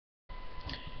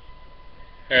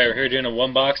Alright, we're here doing a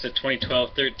one box of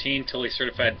 2012-13 Totally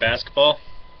Certified Basketball.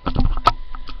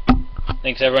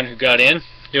 Thanks everyone who got in.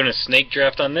 Doing a snake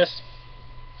draft on this.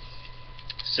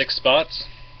 6 spots.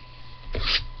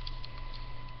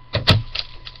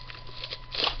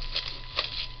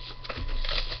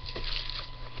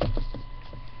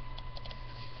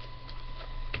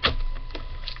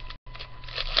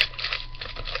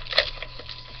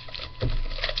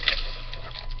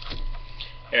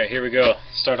 Alright, here we go.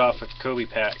 Start off with the Kobe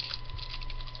pack.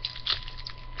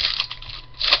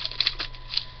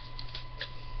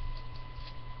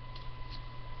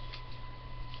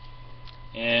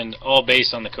 And all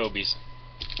based on the Kobe's.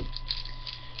 Here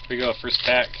we go, first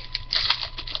pack.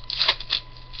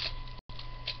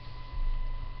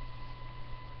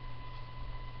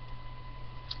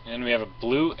 And we have a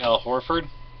blue Al Horford.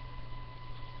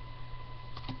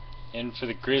 And for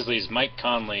the Grizzlies, Mike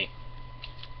Conley.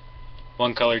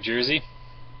 One color jersey.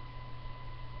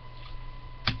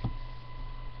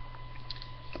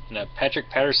 And a Patrick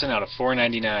Patterson out of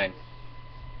 $4.99.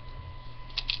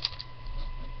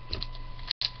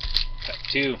 Pack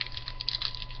 2.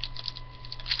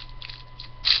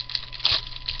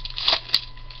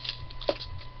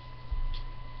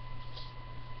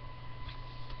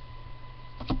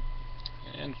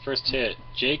 And first hit,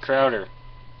 Jay Crowder.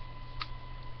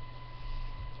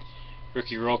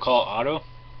 Rookie roll call auto.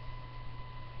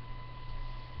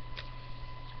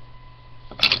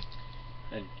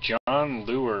 And John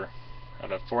Lure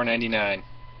out of $4.99.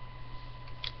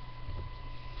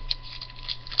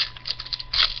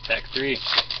 Pack 3.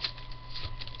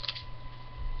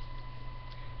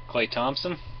 Klay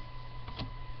Thompson.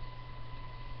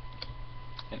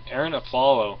 And Aaron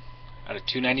Aflalo out of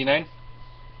 $2.99.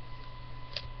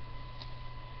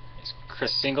 There's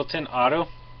Chris Singleton auto.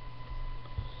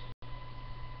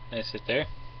 Nice hit there.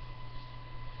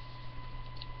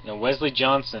 And Wesley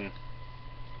Johnson.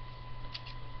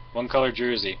 One color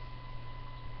jersey.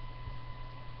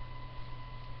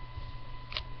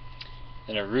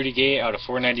 And a Rudy Gay out of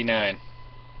 $4.99.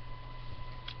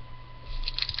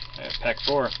 Pack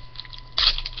 4.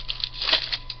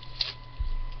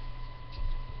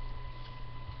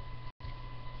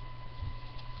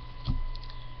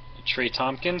 Trey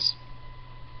Tompkins.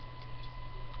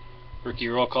 Rookie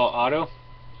roll call auto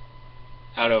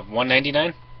out of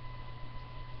 $1.99.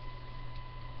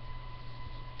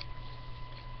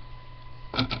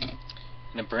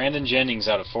 And a Brandon Jennings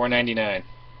out of $4.99.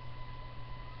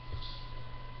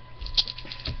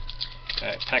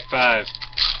 Alright, pack 5.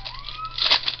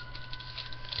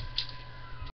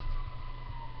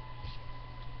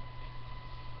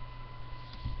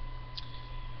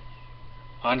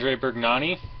 Andre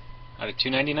Bergnani out of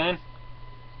 $2.99.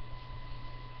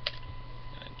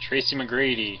 Tracy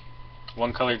McGrady,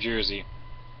 one color jersey.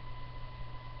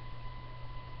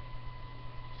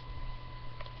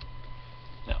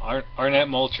 Arnett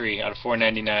Moultrie out of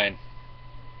 $4.99.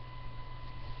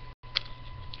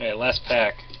 Alright, last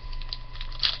pack.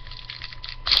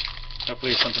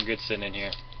 Hopefully there's something good sitting in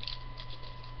here.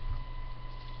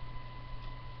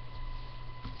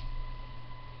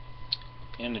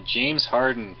 And a James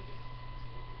Harden.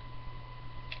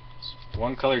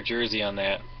 One color jersey on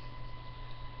that.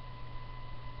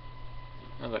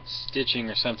 I don't know if that's stitching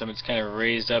or something. It's kind of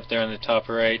raised up there on the top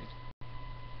right.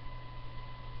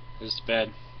 Just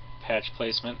bad patch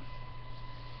placement.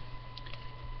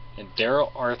 And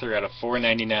Daryl Arthur out of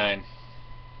 $4.99.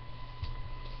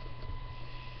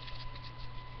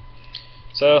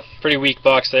 So, pretty weak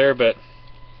box there, but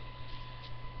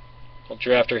we'll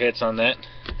draft our hits on that.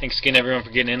 Thanks again everyone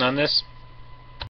for getting in on this.